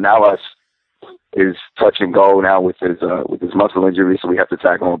Navas is touch and go now with his muscle injury, so we have to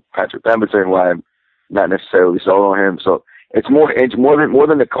tackle Patrick Pemberton, who I'm not necessarily sold on him. So it's more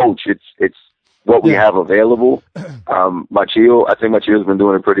than the coach. It's what we have available. Machillo, I think Machillo's been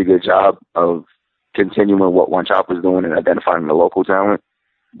doing a pretty good job of continuing what One Chop was doing and identifying the local talent.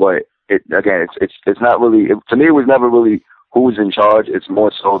 But it's not really, to me, it was never really who's in charge. It's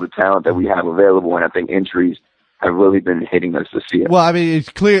more so the talent that we have available, and I think injuries have really been hitting us this year. Well, I mean, it's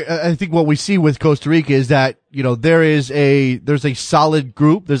clear. I think what we see with Costa Rica is that, there's a solid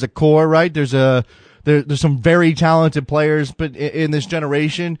group. There's a core, right? There's some very talented players, but in this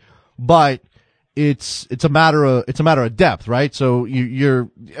generation, but it's a matter of depth, right? So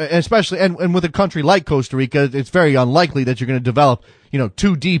you're especially, and with a country like Costa Rica, it's very unlikely that you're going to develop,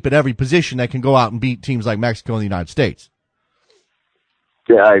 too deep at every position that can go out and beat teams like Mexico and the United States.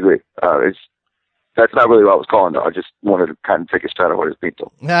 Yeah, I agree. That's not really what I was calling, though. I just wanted to kind of take a shot at what is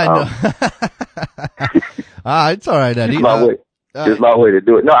Pinto. I know. It's all right, Eddie. It's my way to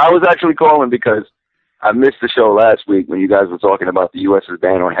do it. No, I was actually calling because I missed the show last week when you guys were talking about the U.S.'s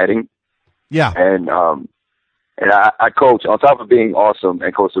ban on heading. Yeah. And I coach, on top of being awesome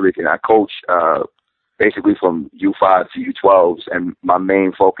at Costa Rican, I coach basically from U5 to U12s, and my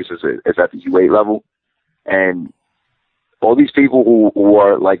main focus is at the U8 level. And all these people who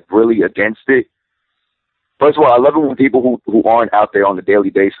are like really against it, first of all, I love it when people who aren't out there on the daily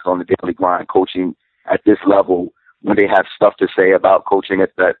basis, on the daily grind, coaching at this level, when they have stuff to say about coaching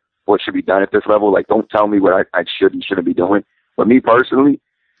at that, what should be done at this level. Like, don't tell me what I should and shouldn't be doing. But me personally,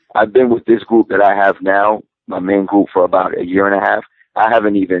 I've been with this group that I have now, my main group, for about a year and a half. I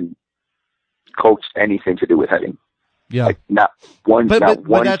haven't even coached anything to do with heading. Yeah. Like, not one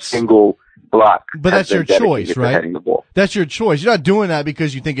single block. But that's your choice, right? That's your choice. You're not doing that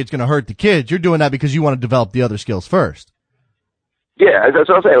because you think it's going to hurt the kids. You're doing that because you want to develop the other skills first. Yeah, that's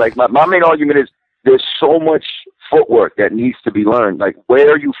what I'm saying. Like, my main argument is there's so much footwork that needs to be learned. Like,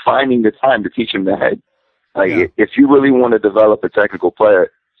 where are you finding the time to teach him the head? Like if you really want to develop a technical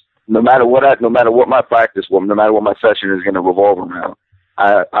player, no matter what my practice, no matter what my session is going to revolve around,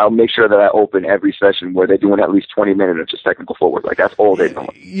 I'll make sure that I open every session where they're doing at least 20 minutes of just technical footwork. Like that's all they're doing.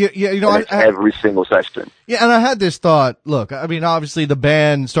 Yeah, you know, every single session. Yeah, and I had this thought. Look, I mean, obviously the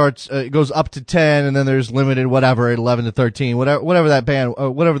band starts, it goes up to 10, and then there's limited whatever at 11 to 13, whatever that band,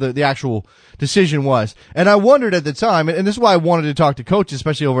 whatever the actual decision was. And I wondered at the time, and this is why I wanted to talk to coaches,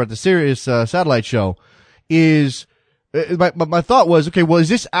 especially over at the Sirius satellite show, is my thought was, okay, well, is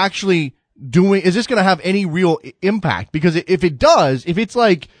this actually is this going to have any real impact? Because if it does, if it's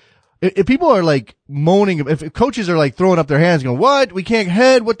like, if people are like moaning, if coaches are like throwing up their hands going, what? We can't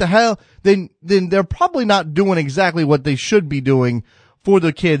head? What the hell? Then they're probably not doing exactly what they should be doing for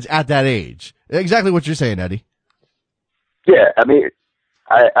the kids at that age. Exactly what you're saying, Eddie. Yeah. I mean,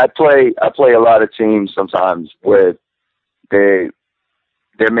 I play a lot of teams sometimes where their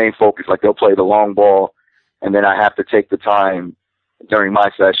main focus, like they'll play the long ball, and then I have to take the time during my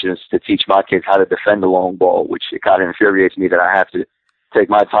sessions to teach my kids how to defend the long ball, which it kind of infuriates me that I have to take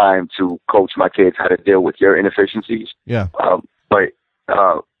my time to coach my kids how to deal with your inefficiencies. Yeah. But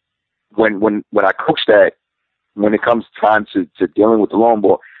when I coach that, when it comes time to dealing with the long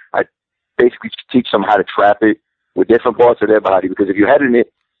ball, I basically teach them how to trap it with different parts of their body, because if you're heading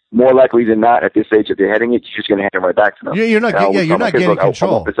it, more likely than not, at this age, if they're heading it, you're just going to hand it right back to them. You're not getting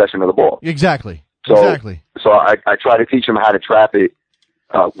control. I want possession of the ball. Exactly. So I try to teach them how to trap it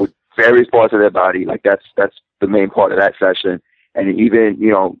with various parts of their body. Like that's the main part of that session. And even,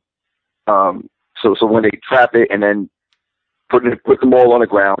 so when they trap it and then put the ball on the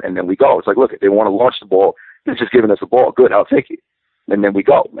ground and then we go. It's like, look, if they want to launch the ball, they're just giving us the ball. Good, I'll take it. And then we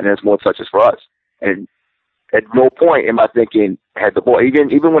go. And there's more touches for us. And at no point am I thinking head the ball.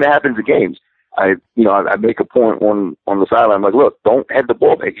 Even when it happens in games, I make a point on the sideline. I'm like, look, don't head the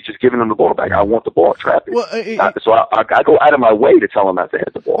ball back. You're just giving them the ball back. I want the ball trapped. Well, so I go out of my way to tell them not to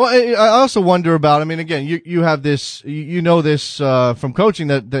head the ball. Well, I also wonder about, I mean, again, you have this, this, from coaching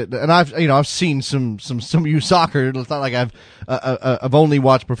that, and I've seen some youth soccer. It's not like I've only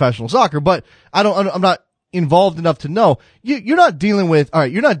watched professional soccer, but I'm not involved enough to know. You're not dealing with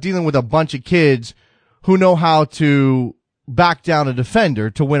a bunch of kids who know how to back down a defender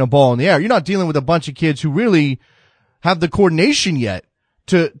to win a ball in the air. You're not dealing with a bunch of kids who really have the coordination yet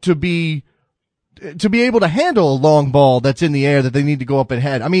to be able to handle a long ball that's in the air that they need to go up and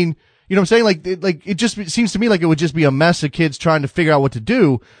head. I mean, you know what I'm saying? Like it just seems to me like it would just be a mess of kids trying to figure out what to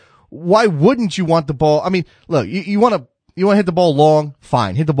do. Why wouldn't you want the ball? I mean, look, you want to hit the ball long,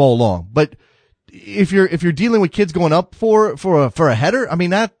 fine, hit the ball long. But if you're dealing with kids going up for a header, I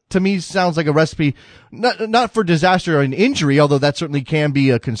mean, that to me sounds like a recipe, not for disaster or an injury, although that certainly can be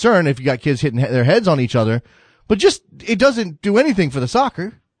a concern if you got kids hitting their heads on each other, but just, it doesn't do anything for the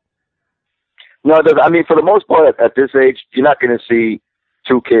soccer. No, I mean, for the most part at this age, you're not going to see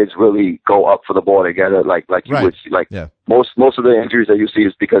two kids really go up for the ball together like you would see. Like most of the injuries that you see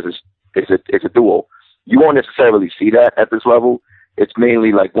is because it's a duo. You won't necessarily see that at this level. It's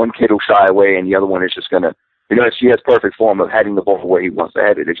mainly like one kid will shy away and the other one is just going to, she has perfect form of heading the ball where he wants to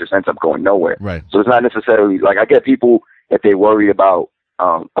head it. It just ends up going nowhere. Right. So it's not necessarily like, I get people if they worry about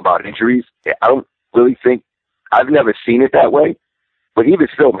injuries. I don't really think, I've never seen it that way, but even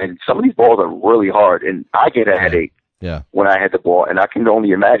still, man, some of these balls are really hard and I get a headache when I hit the ball, and I can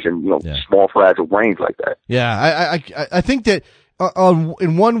only imagine, small fragile brains like that. Yeah. I think that,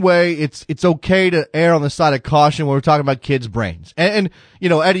 in one way, it's okay to err on the side of caution when we're talking about kids' brains. And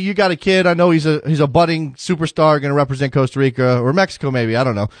Eddie, you got a kid. I know he's a budding superstar going to represent Costa Rica or Mexico, maybe. I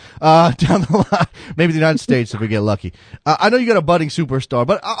don't know. Down the line, maybe the United States if we get lucky. I know you got a budding superstar,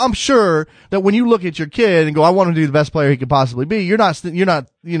 but I'm sure that when you look at your kid and go, I want him to be the best player he could possibly be, you're not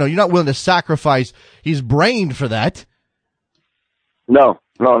willing to sacrifice his brain for that. No,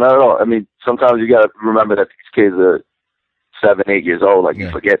 not at all. I mean, sometimes you got to remember that these kids are 7, 8 years old, like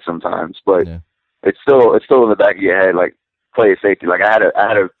you forget sometimes, but it's still in the back of your head, like play safety. Like I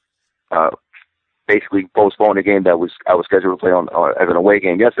had to basically postpone a game that I was scheduled to play on as an away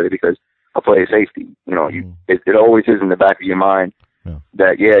game yesterday because I play safety. It always is in the back of your mind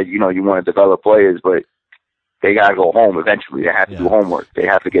that you want to develop players, but they gotta go home eventually. They have to do homework. They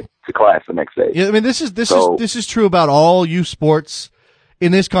have to get to class the next day. Yeah, I mean this is true about all youth sports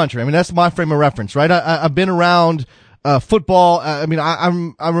in this country. I mean that's my frame of reference, right? I've been around football. I mean,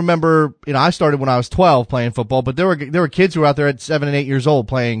 I remember, I started when I was 12 playing football, but there were kids who were out there at 7 and 8 years old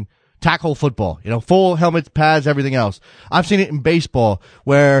playing tackle football, full helmets, pads, everything else. I've seen it in baseball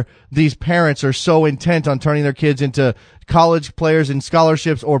where these parents are so intent on turning their kids into college players in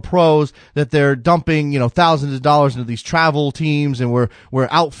scholarships or pros that they're dumping, thousands of dollars into these travel teams, and we're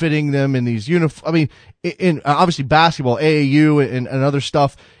outfitting them in these in obviously basketball, AAU and other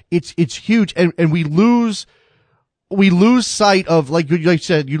stuff. It's huge. And we lose sight of, like you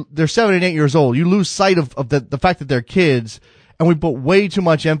said, they're 7 and 8 years old. You lose sight of the fact that they're kids, and we put way too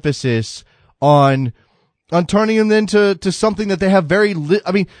much emphasis on turning them into something that they have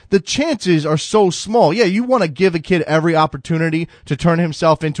the chances are so small. Yeah, you want to give a kid every opportunity to turn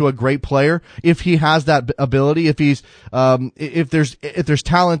himself into a great player if he has that ability, if he's, if there's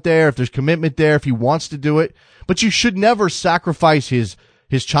talent there, if there's commitment there, if he wants to do it. But you should never sacrifice his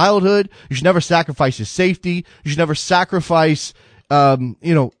childhood. You should never sacrifice his safety. You should never sacrifice,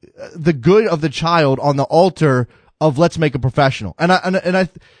 the good of the child on the altar of let's make a professional. And I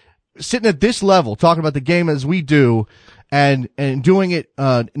sitting at this level, talking about the game as we do, and doing it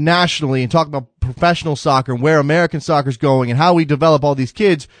nationally, and talking about professional soccer and where American soccer is going and how we develop all these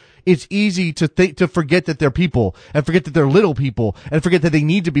kids, it's easy to forget that they're people, and forget that they're little people, and forget that they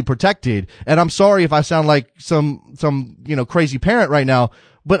need to be protected. And I'm sorry if I sound like some crazy parent right now,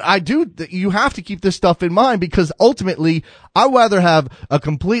 but you have to keep this stuff in mind, because ultimately I'd rather have a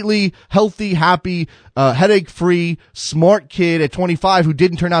completely healthy, happy, headache-free, smart kid at 25 who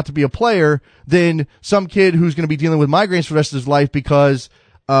didn't turn out to be a player than some kid who's going to be dealing with migraines for the rest of his life because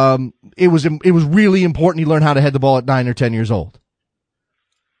it was really important he learned how to head the ball at 9 or 10 years old.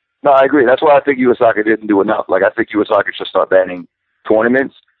 No, I agree. That's why I think U.S. Soccer didn't do enough. Like, I think U.S. Soccer should start banning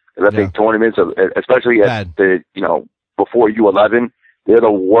tournaments. I think tournaments, especially at before U11, they're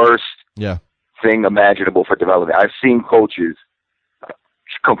the worst thing imaginable for development. I've seen coaches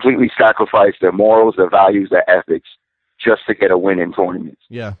completely sacrifice their morals, their values, their ethics just to get a win in tournaments.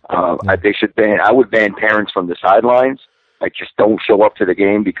 They should I would ban parents from the sidelines. Like, just don't show up to the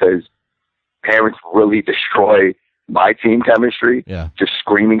game, because parents really destroy my team chemistry. Just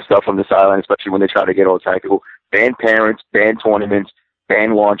screaming stuff from the sideline, especially when they try to get all tactical. Ban parents, ban tournaments,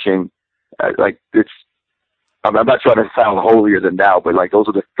 ban launching. I'm not trying to sound holier than thou, but those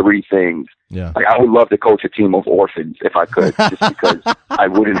are the three things. Like, I would love to coach a team of orphans if I could, just because I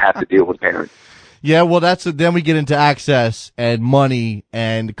wouldn't have to deal with parents. Yeah, well, then we get into access and money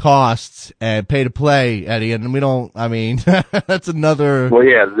and costs and pay to play, Eddie, and that's another. Well,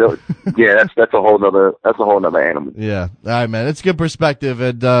 that's a whole nother animal. Yeah, all right, man, it's good perspective,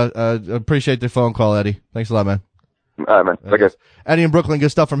 and appreciate the phone call, Eddie. Thanks a lot, man. All right, man. Okay. Eddie in Brooklyn, good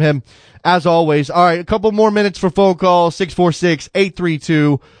stuff from him, as always. All right, a couple more minutes for phone call,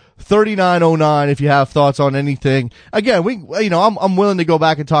 646-832-3909 if you have thoughts on anything. Again, I'm willing to go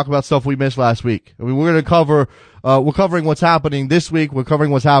back and talk about stuff we missed last week. I mean, we're going to cover, we're covering what's happening this week. We're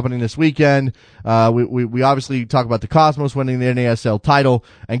covering what's happening this weekend. We obviously talk about the Cosmos winning the NASL title,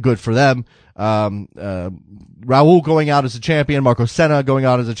 and good for them. Raul going out as a champion, Marco Senna going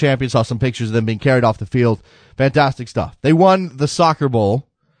out as a champion. Saw some pictures of them being carried off the field. Fantastic stuff. They won the soccer bowl,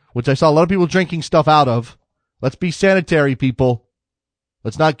 which I saw a lot of people drinking stuff out of. Let's be sanitary, people.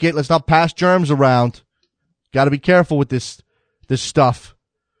 Let's not pass germs around. Got to be careful with this stuff.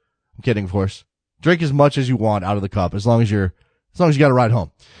 I'm kidding, of course. Drink as much as you want out of the cup, as long as you got to ride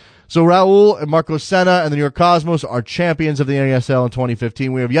home. So Raul and Marco Senna and the New York Cosmos are champions of the NASL in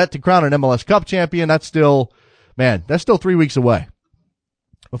 2015. We have yet to crown an MLS Cup champion. That's still 3 weeks away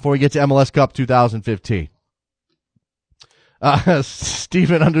before we get to MLS Cup 2015.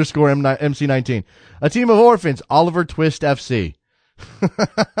 Steven _MC19. A team of orphans, Oliver Twist FC.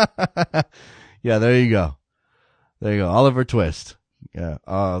 Yeah, there you go. Oliver Twist. Yeah.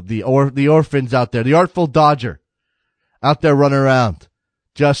 The orphans out there, the Artful Dodger out there running around,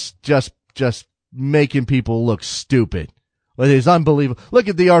 just making people look stupid. It is unbelievable. Look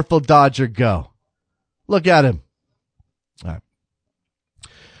at the Artful Dodger go. Look at him. All right.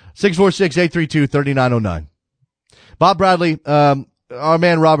 646-832-3909. Bob Bradley, our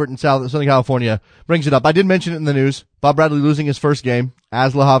man Robert in Southern California, brings it up. I did mention it in the news. Bob Bradley losing his first game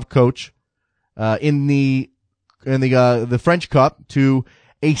as Le Havre coach in the French Cup to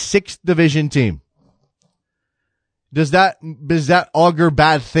a 6th division team. Does that augur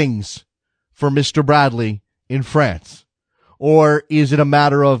bad things for Mr. Bradley in France? Or is it a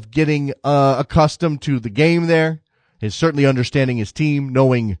matter of getting accustomed to the game there? Is certainly understanding his team,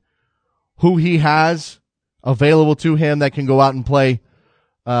 knowing who he has available to him that can go out and play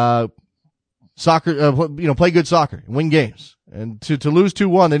soccer, play good soccer and win games. And to lose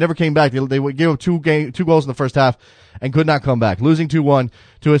 2-1, they never came back. They gave up two goals in the first half and could not come back. Losing 2-1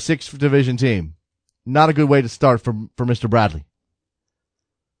 to a 6th division team. Not a good way to start for Mr. Bradley.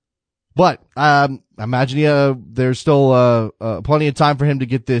 But I imagine there's still plenty of time for him to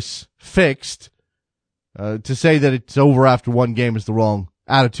get this fixed. To say that it's over after one game is the wrong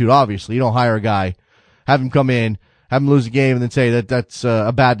attitude, obviously. You don't hire a guy, have him come in, have him lose a game, and then say that that's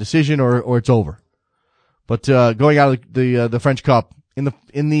a bad decision or it's over. But going out of the French Cup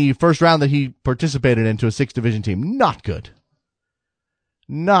in the first round that he participated in to a 6th division team, not good.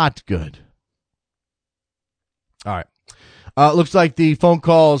 Not good. All right. Looks like the phone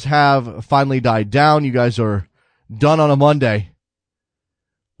calls have finally died down. You guys are done on a Monday.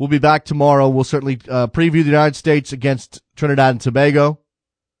 We'll be back tomorrow. We'll certainly preview the United States against Trinidad and Tobago.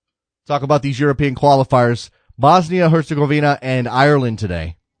 Talk about these European qualifiers. Bosnia, Herzegovina, and Ireland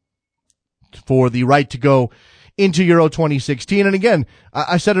today for the right to go into Euro 2016. And again,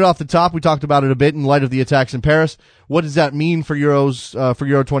 I said it off the top. We talked about it a bit in light of the attacks in Paris. What does that mean for Euro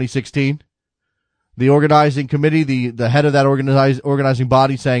 2016? The organizing committee, the head of that organizing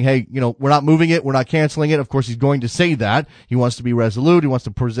body saying, hey, we're not moving it. We're not canceling it. Of course, he's going to say that. He wants to be resolute. He wants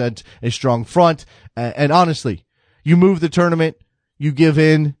to present a strong front. And honestly, you move the tournament, you give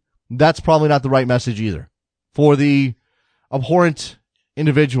in. That's probably not the right message either. For the abhorrent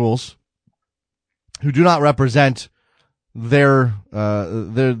individuals who do not represent their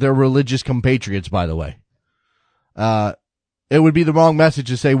religious compatriots, by the way. It would be the wrong message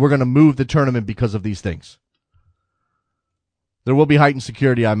to say we're going to move the tournament because of these things. There will be heightened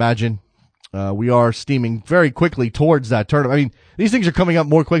security, I imagine. We are steaming very quickly towards that tournament. I mean, these things are coming up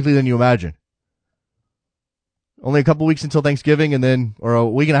more quickly than you imagine. Only a couple weeks until Thanksgiving, or a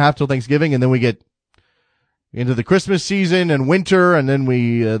week and a half till Thanksgiving, and then we get into the Christmas season and winter, and then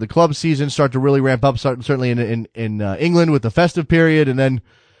the club season start to really ramp up, certainly in England with the festive period, and then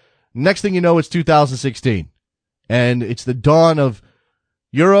next thing you know, it's 2016. And it's the dawn of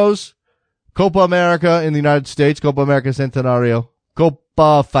Euros, Copa America in the United States, Copa America Centenario,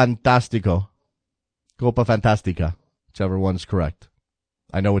 Copa Fantastica, whichever one's correct.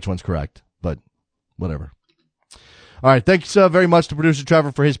 I know which one's correct, but whatever. All right, thanks very much to producer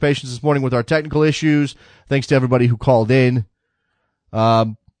Trevor for his patience this morning with our technical issues. Thanks to everybody who called in.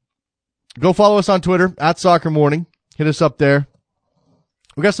 Go follow us on Twitter, @SoccerMorning. Hit us up there.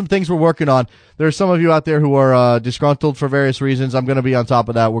 We got some things we're working on. There are some of you out there who are disgruntled for various reasons. I'm going to be on top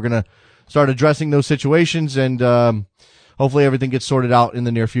of that. We're going to start addressing those situations, and hopefully everything gets sorted out in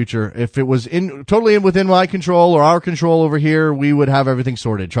the near future. If it was totally within my control or our control over here, we would have everything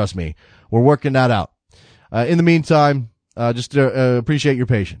sorted. Trust me. We're working that out. In the meantime, just appreciate your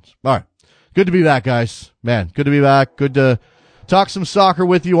patience. All right. Good to be back, guys. Man, good to be back. Good to talk some soccer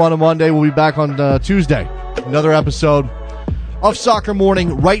with you on a Monday. We'll be back on Tuesday. Another episode of Soccer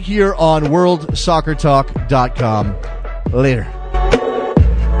Morning right here on WorldSoccerTalk.com. Later.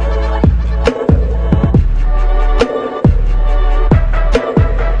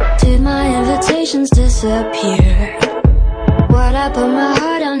 Did my invitations disappear? What I put my heart